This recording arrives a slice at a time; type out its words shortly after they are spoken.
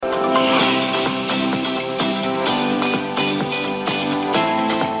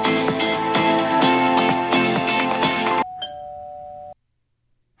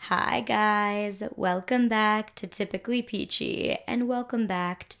Hi guys, welcome back to Typically Peachy, and welcome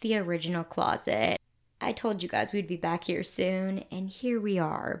back to the original closet. I told you guys we'd be back here soon, and here we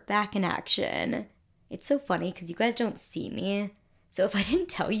are, back in action. It's so funny because you guys don't see me, so if I didn't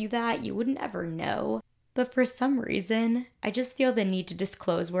tell you that, you wouldn't ever know. But for some reason, I just feel the need to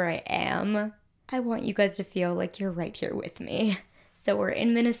disclose where I am. I want you guys to feel like you're right here with me. So we're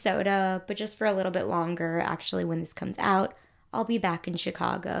in Minnesota, but just for a little bit longer. Actually, when this comes out, I'll be back in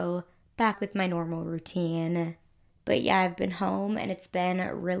Chicago, back with my normal routine. But yeah, I've been home and it's been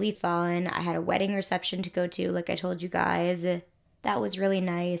really fun. I had a wedding reception to go to, like I told you guys. That was really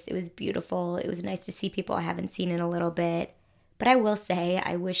nice. It was beautiful. It was nice to see people I haven't seen in a little bit. But I will say,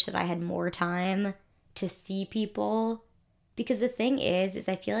 I wish that I had more time to see people. Because the thing is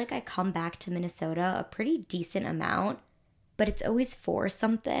I feel like I come back to Minnesota a pretty decent amount, but it's always for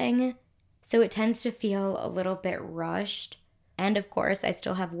something. So it tends to feel a little bit rushed. And of course, I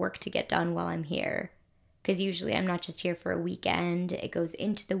still have work to get done while I'm here. Because usually I'm not just here for a weekend. It goes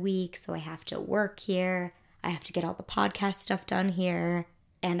into the week, so I have to work here. I have to get all the podcast stuff done here.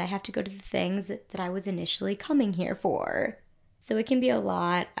 And I have to go to the things that I was initially coming here for. So it can be a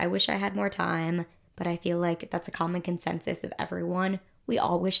lot. I wish I had more time, but I feel like that's a common consensus of everyone. We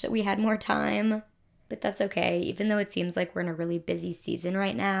all wish that we had more time. But that's okay, even though it seems like we're in a really busy season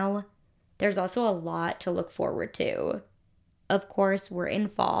right now. There's also a lot to look forward to. Of course, we're in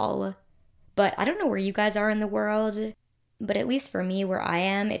fall, but I don't know where you guys are in the world, but at least for me, where I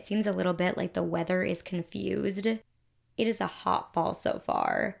am, it seems a little bit like the weather is confused. It is a hot fall so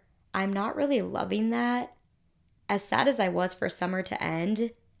far. I'm not really loving that. As sad as I was for summer to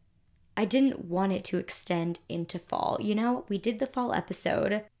end, I didn't want it to extend into fall. You know, we did the fall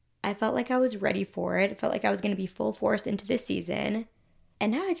episode. I felt like I was ready for it. I felt like I was going to be full force into this season.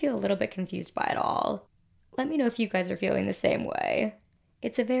 And now I feel a little bit confused by it all. Let me know if you guys are feeling the same way.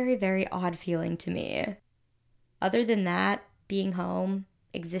 It's a very, very odd feeling to me. Other than that, being home,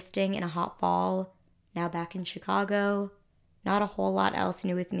 existing in a hot fall, now back in Chicago, not a whole lot else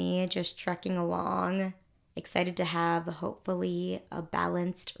new with me, just trekking along. Excited to have, hopefully, a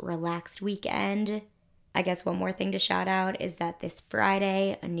balanced, relaxed weekend. I guess one more thing to shout out is that this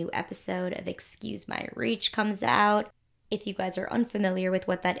Friday, a new episode of Excuse My Reach comes out. If you guys are unfamiliar with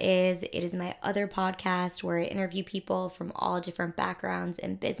what that is, it is my other podcast where I interview people from all different backgrounds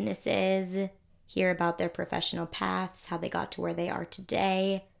and businesses, hear about their professional paths, how they got to where they are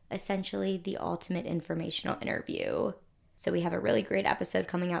today, essentially the ultimate informational interview. So we have a really great episode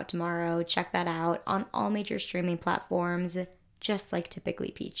coming out tomorrow. Check that out on all major streaming platforms, just like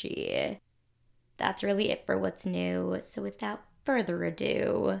Typically Peachy. That's really it for what's new. So without further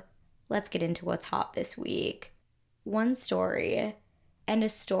ado, let's get into what's hot this week. One story, and a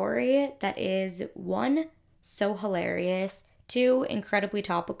story that is 1, so hilarious, 2, incredibly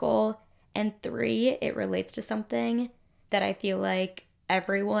topical, and 3, it relates to something that I feel like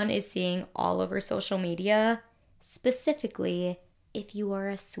everyone is seeing all over social media, specifically if you are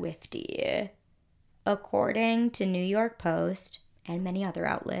a Swiftie. According to New York Post and many other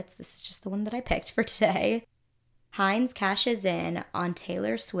outlets, this is just the one that I picked for today, Heinz cashes in on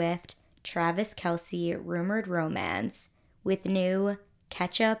Taylor Swift Travis Kelce rumored romance with new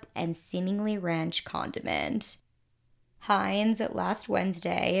ketchup and seemingly ranch condiment. Heinz last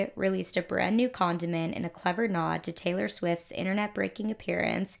Wednesday released a brand new condiment in a clever nod to Taylor Swift's internet-breaking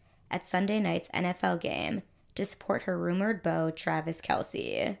appearance at Sunday night's NFL game to support her rumored beau Travis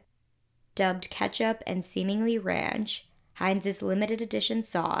Kelce. Dubbed ketchup and seemingly ranch, Heinz's limited edition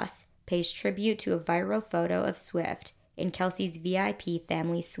sauce pays tribute to a viral photo of Swift in Kelce's VIP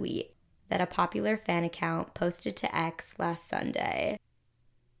family suite that a popular fan account posted to X last Sunday.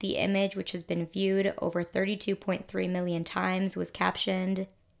 The image, which has been viewed over 32.3 million times, was captioned,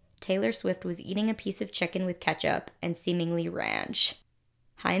 "Taylor Swift was eating a piece of chicken with ketchup and seemingly ranch."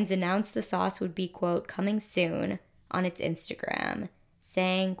 Heinz announced the sauce would be, quote, coming soon on its Instagram,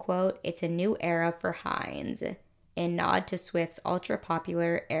 saying, quote, "It's a new era for Heinz," in nod to Swift's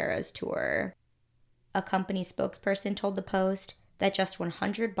ultra-popular Eras tour. A company spokesperson told the Post that just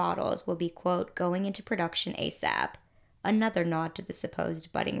 100 bottles will be, quote, going into production ASAP, another nod to the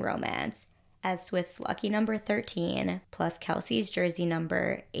supposed budding romance, as Swift's lucky number 13 plus Kelce's jersey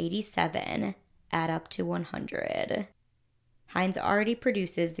number 87 add up to 100. Heinz already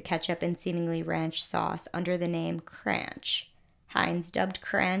produces the ketchup and seemingly ranch sauce under the name Cranch. Heinz dubbed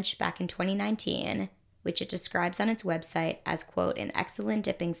Cranch back in 2019, which it describes on its website as, quote, an excellent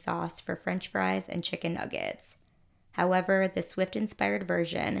dipping sauce for French fries and chicken nuggets. However, the Swift-inspired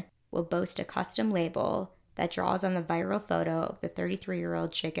version will boast a custom label that draws on the viral photo of the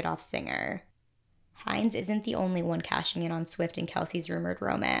 33-year-old Shake It Off singer. Hines isn't the only one cashing in on Swift and Kelsey's rumored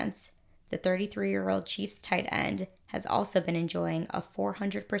romance. The 33-year-old Chiefs tight end has also been enjoying a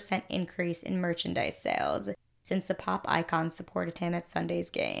 400% increase in merchandise sales since the pop icon supported him at Sunday's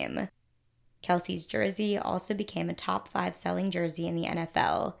game. Kelsey's jersey also became a top 5 selling jersey in the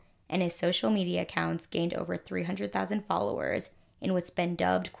NFL, and his social media accounts gained over 300,000 followers in what's been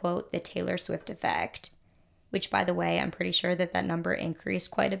dubbed, quote, the Taylor Swift effect. Which, by the way, I'm pretty sure that number increased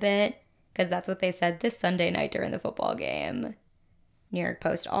quite a bit, because that's what they said this Sunday night during the football game. New York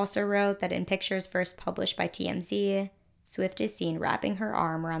Post also wrote that in pictures first published by TMZ, Swift is seen wrapping her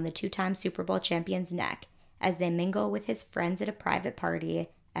arm around the 2-time Super Bowl champion's neck as they mingle with his friends at a private party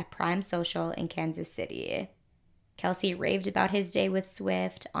at Prime Social in Kansas City. Kelsey raved about his day with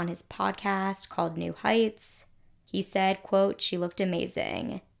Swift on his podcast called New Heights. He said, quote, she looked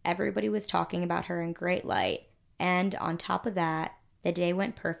amazing. Everybody was talking about her in great light. And on top of that, the day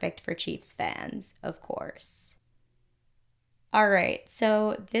went perfect for Chiefs fans, of course. All right,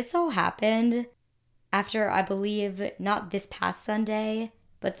 so this all happened after, I believe, not this past Sunday,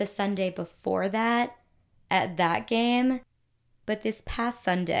 but the Sunday before that, at that game. But this past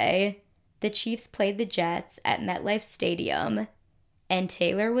Sunday, the Chiefs played the Jets at MetLife Stadium, and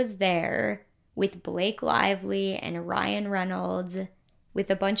Taylor was there with Blake Lively and Ryan Reynolds, with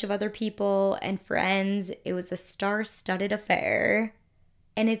a bunch of other people and friends. It was a star-studded affair,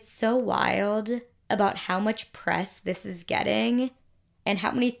 and it's so wild about how much press this is getting and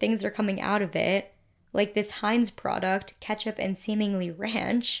how many things are coming out of it, like this Heinz product, ketchup and seemingly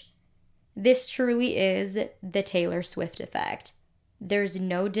ranch. This truly is the Taylor Swift effect. There's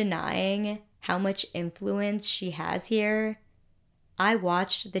no denying how much influence she has here. I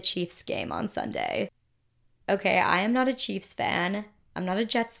watched the Chiefs game on Sunday. Okay, I am not a Chiefs fan. I'm not a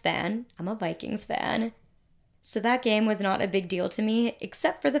Jets fan. I'm a Vikings fan. So that game was not a big deal to me,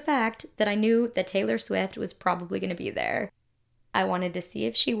 except for the fact that I knew that Taylor Swift was probably going to be there. I wanted to see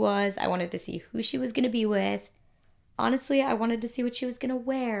if she was. I wanted to see who she was going to be with. Honestly, I wanted to see what she was going to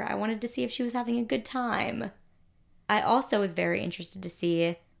wear. I wanted to see if she was having a good time. I also was very interested to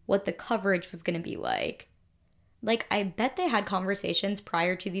see what the coverage was going to be like. Like, I bet they had conversations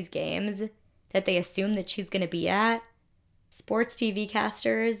prior to these games that they assume that she's going to be at. Sports TV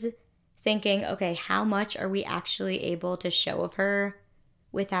casters thinking, okay, how much are we actually able to show of her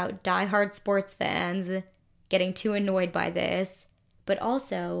without diehard sports fans getting too annoyed by this, but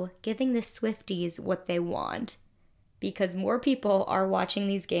also giving the Swifties what they want. Because more people are watching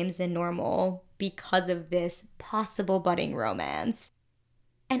these games than normal because of this possible budding romance.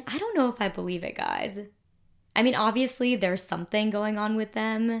 And I don't know if I believe it, guys. I mean, obviously there's something going on with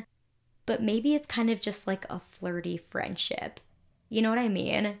them, but maybe it's kind of just like a flirty friendship. You know what I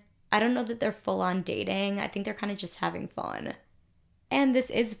mean? I don't know that they're full on dating. I think they're kind of just having fun. And this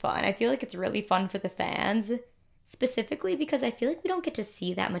is fun. I feel like it's really fun for the fans, specifically because I feel like we don't get to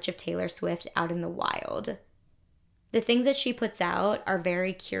see that much of Taylor Swift out in the wild. The things that she puts out are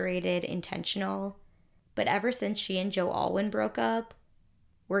very curated, intentional, but ever since she and Joe Alwyn broke up,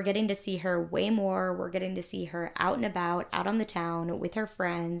 we're getting to see her way more. We're getting to see her out and about, out on the town, with her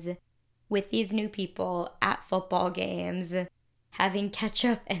friends, with these new people, at football games, having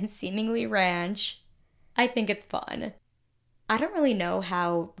ketchup and seemingly ranch. I think it's fun. I don't really know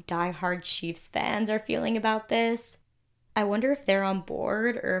how diehard Chiefs fans are feeling about this. I wonder if they're on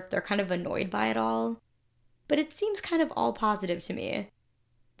board or if they're kind of annoyed by it all. But it seems kind of all positive to me.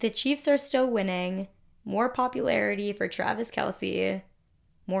 The Chiefs are still winning, more popularity for Travis Kelce,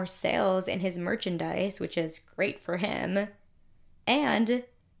 more sales in his merchandise, which is great for him. And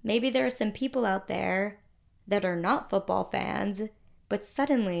maybe there are some people out there that are not football fans, but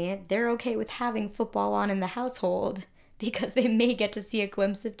suddenly they're okay with having football on in the household because they may get to see a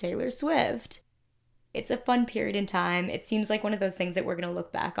glimpse of Taylor Swift. It's a fun period in time. It seems like one of those things that we're going to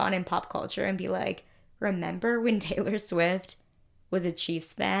look back on in pop culture and be like, remember when Taylor Swift was a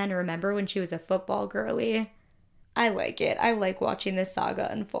Chiefs fan? Remember when she was a football girly? I like it. I like watching this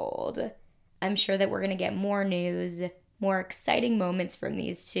saga unfold. I'm sure that we're going to get more news, more exciting moments from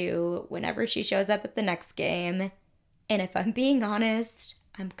these two whenever she shows up at the next game. And if I'm being honest,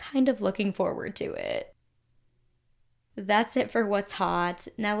 I'm kind of looking forward to it. That's it for what's hot.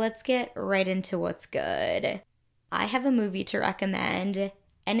 Now let's get right into what's good. I have a movie to recommend,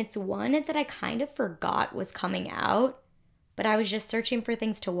 and it's one that I kind of forgot was coming out, but I was just searching for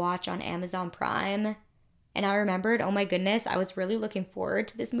things to watch on Amazon Prime, and I remembered, oh my goodness, I was really looking forward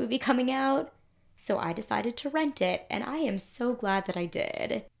to this movie coming out, so I decided to rent it, and I am so glad that I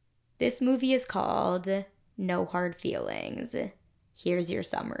did. This movie is called No Hard Feelings. Here's your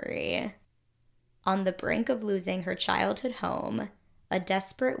summary. On the brink of losing her childhood home, a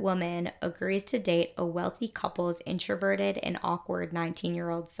desperate woman agrees to date a wealthy couple's introverted and awkward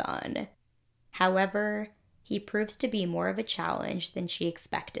 19-year-old son. However, he proves to be more of a challenge than she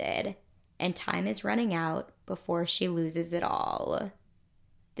expected, and time is running out before she loses it all.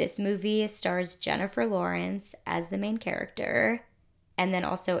 This movie stars Jennifer Lawrence as the main character, and then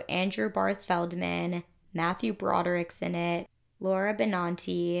also Andrew Barth Feldman, Matthew Broderick's in it, Laura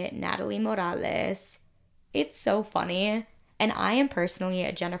Benanti, Natalie Morales. It's so funny, and I am personally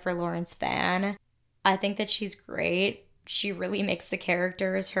a Jennifer Lawrence fan. I think that she's great. She really makes the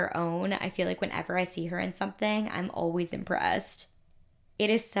characters her own. I feel like whenever I see her in something, I'm always impressed. It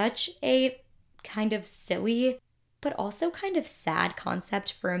is such a kind of silly, but also kind of sad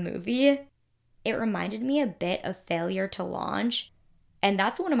concept for a movie. It reminded me a bit of Failure to Launch, and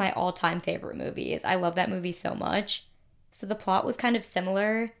that's one of my all-time favorite movies. I love that movie so much. So the plot was kind of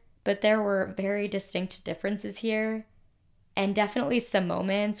similar, but there were very distinct differences here, and definitely some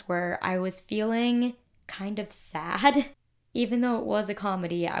moments where I was feeling kind of sad. Even though it was a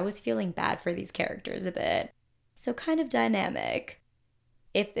comedy, I was feeling bad for these characters a bit. So kind of dynamic.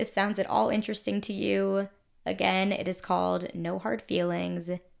 If this sounds at all interesting to you, again, it is called No Hard Feelings,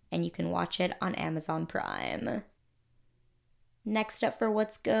 and you can watch it on Amazon Prime. Next up for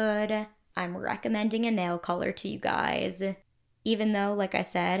What's Good, I'm recommending a nail color to you guys. Even though, like I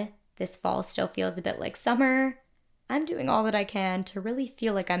said, this fall still feels a bit like summer, I'm doing all that I can to really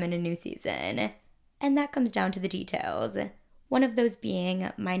feel like I'm in a new season. And that comes down to the details. One of those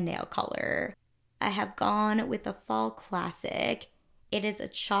being my nail color. I have gone with a fall classic. It is a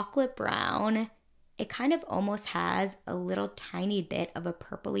chocolate brown. It kind of almost has a little tiny bit of a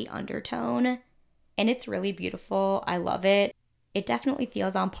purpley undertone. And it's really beautiful. I love it. It definitely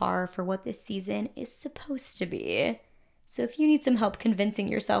feels on par for what this season is supposed to be. So if you need some help convincing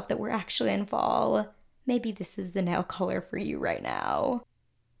yourself that we're actually in fall, maybe this is the nail color for you right now.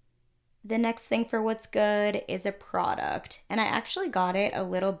 The next thing for What's Good is a product, and I actually got it a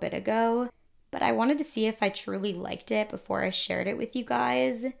little bit ago, but I wanted to see if I truly liked it before I shared it with you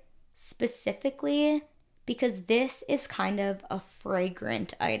guys, specifically because this is kind of a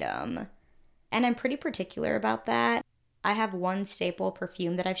fragrant item, and I'm pretty particular about that. I have one staple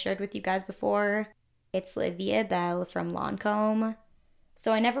perfume that I've shared with you guys before. It's La Vie Belle from Lancôme,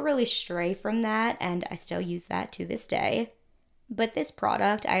 so I never really stray from that, and I still use that to this day. But this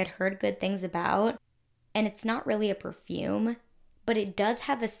product I had heard good things about, and it's not really a perfume, but it does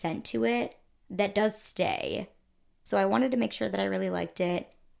have a scent to it that does stay. So I wanted to make sure that I really liked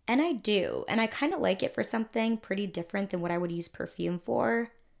it, and I do, and I kind of like it for something pretty different than what I would use perfume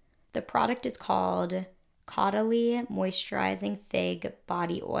for. The product is called Caudalie Moisturizing Fig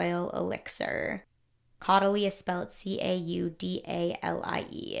Body Oil Elixir. Caudalie is spelled Caudalie.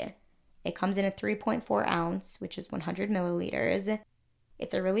 It comes in a 3.4 ounce, which is 100 milliliters.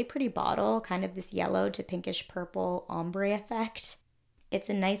 It's a really pretty bottle, kind of this yellow to pinkish purple ombre effect. It's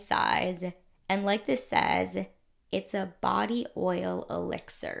a nice size, and like this says, it's a body oil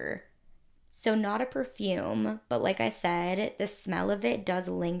elixir. So not a perfume, but like I said, the smell of it does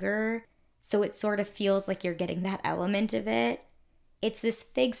linger, so it sort of feels like you're getting that element of it. It's this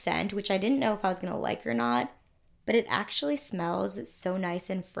fig scent, which I didn't know if I was going to like or not, but it actually smells so nice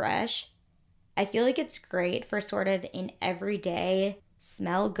and fresh. I feel like it's great for sort of an everyday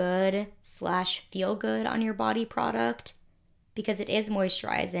smell good / feel good on your body product because it is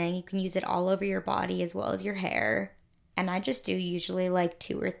moisturizing. You can use it all over your body as well as your hair. And I just do usually like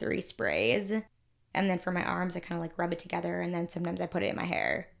 2 or 3 sprays. And then for my arms, I kind of like rub it together and then sometimes I put it in my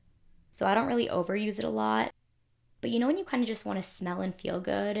hair. So I don't really overuse it a lot. But you know when you kind of just want to smell and feel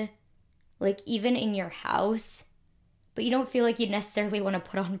good? Like even in your house, but you don't feel like you necessarily want to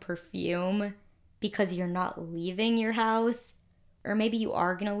put on perfume because you're not leaving your house. Or maybe you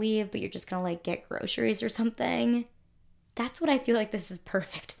are going to leave, but you're just going to like get groceries or something. That's what I feel like this is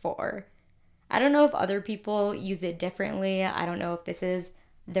perfect for. I don't know if other people use it differently. I don't know if this is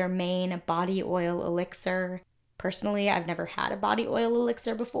their main body oil elixir. Personally, I've never had a body oil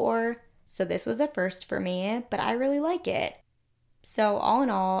elixir before, so this was a first for me, but I really like it. So all in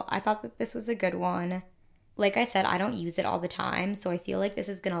all, I thought that this was a good one. Like I said, I don't use it all the time, so I feel like this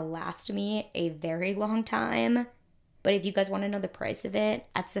is gonna last me a very long time. But if you guys want to know the price of it,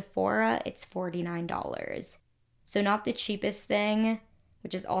 at Sephora, it's $49. So not the cheapest thing,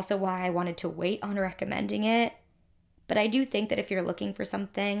 which is also why I wanted to wait on recommending it. But I do think that if you're looking for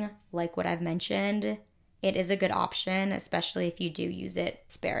something like what I've mentioned, it is a good option, especially if you do use it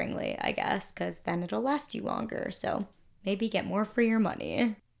sparingly, I guess, because then it'll last you longer. So maybe get more for your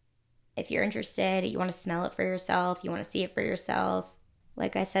money. If you're interested, you want to smell it for yourself, you want to see it for yourself,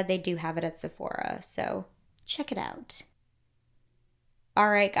 like I said, they do have it at Sephora, so check it out.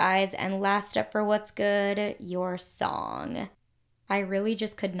 Alright guys, and last up for what's good, your song. I really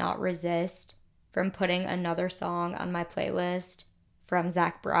just could not resist from putting another song on my playlist from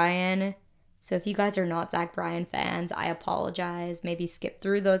Zach Bryan. So if you guys are not Zach Bryan fans, I apologize. Maybe skip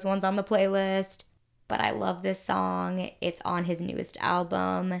through those ones on the playlist. But I love this song. It's on his newest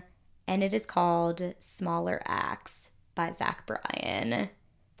album, and it is called Smaller Acts by Zach Bryan.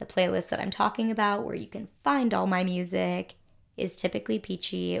 The playlist that I'm talking about, where you can find all my music, is Typically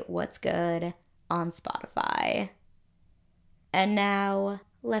Peachy, What's Good on Spotify. And now,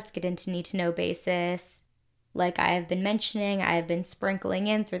 let's get into Need to Know Basis. Like I have been mentioning, I have been sprinkling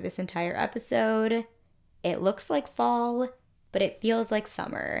in through this entire episode. It looks like fall, but it feels like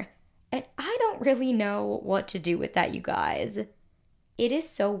summer. And I don't really know what to do with that, you guys. It is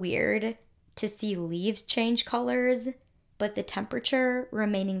so weird to see leaves change colors, but the temperature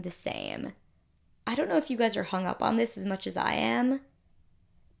remaining the same. I don't know if you guys are hung up on this as much as I am,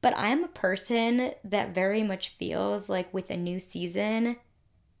 but I am a person that very much feels like with a new season,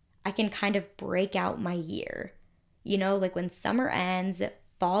 I can kind of break out my year. You know, like when summer ends,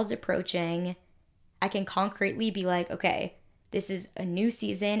 fall's approaching, I can concretely be like, okay, this is a new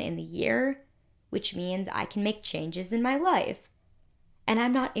season in the year, which means I can make changes in my life. And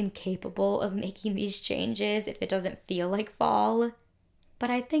I'm not incapable of making these changes if it doesn't feel like fall. But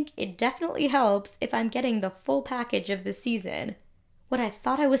I think it definitely helps if I'm getting the full package of the season, what I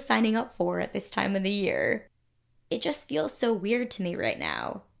thought I was signing up for at this time of the year. It just feels so weird to me right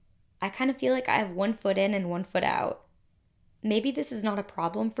now. I kind of feel like I have one foot in and one foot out. Maybe this is not a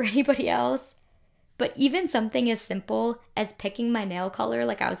problem for anybody else, but even something as simple as picking my nail color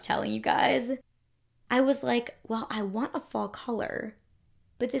like I was telling you guys, I was like, well, I want a fall color,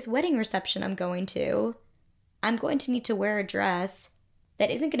 but this wedding reception I'm going to need to wear a dress that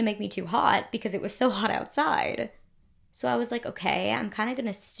isn't going to make me too hot because it was so hot outside. So I was like, okay, I'm kind of going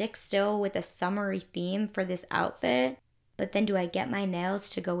to stick still with a summery theme for this outfit, but then do I get my nails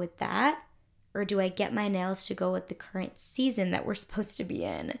to go with that? Or do I get my nails to go with the current season that we're supposed to be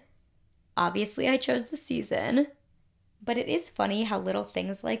in? Obviously, I chose the season, but it is funny how little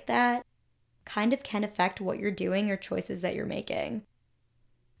things like that kind of can affect what you're doing or choices that you're making.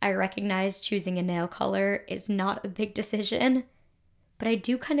 I recognize choosing a nail color is not a big decision, but I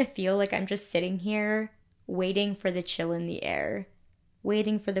do kind of feel like I'm just sitting here waiting for the chill in the air,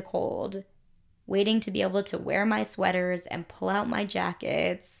 waiting for the cold, waiting to be able to wear my sweaters and pull out my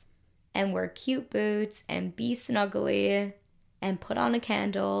jackets and wear cute boots and be snuggly and put on a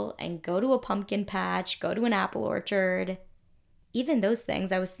candle and go to a pumpkin patch, go to an apple orchard. Even those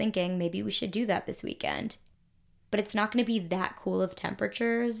things, I was thinking maybe we should do that this weekend. But it's not going to be that cool of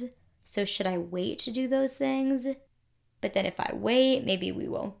temperatures, so should I wait to do those things? But then if I wait, maybe we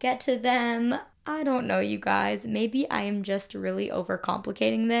won't get to them. I don't know, you guys. Maybe I am just really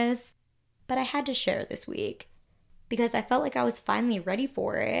overcomplicating this. But I had to share this week because I felt like I was finally ready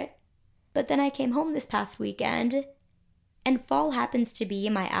for it. But then I came home this past weekend, and fall happens to be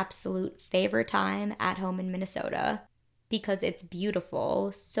my absolute favorite time at home in Minnesota because it's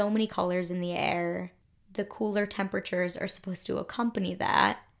beautiful, so many colors in the air. The cooler temperatures are supposed to accompany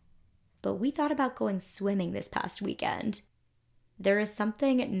that. But we thought about going swimming this past weekend. There is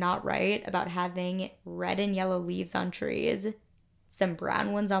something not right about having red and yellow leaves on trees, some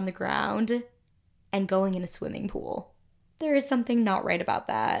brown ones on the ground, and going in a swimming pool. There is something not right about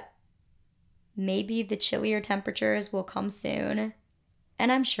that. Maybe the chillier temperatures will come soon,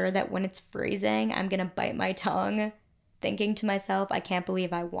 and I'm sure that when it's freezing, I'm gonna bite my tongue, thinking to myself, I can't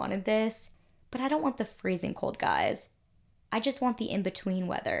believe I wanted this, but I don't want the freezing cold, guys. I just want the in-between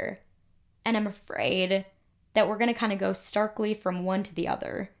weather. And I'm afraid that we're gonna kind of go starkly from one to the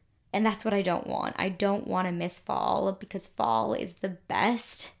other. And that's what I don't want. I don't want to miss fall because fall is the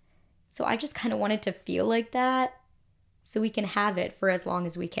best. So I just kind of want it to feel like that so we can have it for as long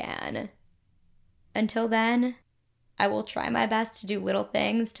as we can. Until then, I will try my best to do little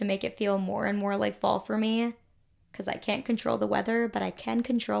things to make it feel more and more like fall for me because I can't control the weather, but I can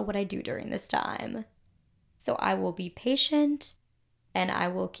control what I do during this time. So I will be patient and I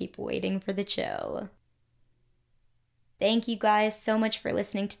will keep waiting for the chill. Thank you guys so much for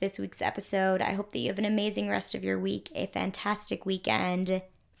listening to this week's episode. I hope that you have an amazing rest of your week, a fantastic weekend.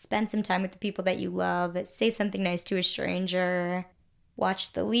 Spend some time with the people that you love. Say something nice to a stranger.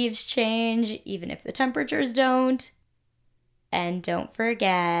 Watch the leaves change, even if the temperatures don't. And don't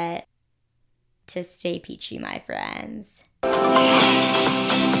forget to stay peachy, my friends.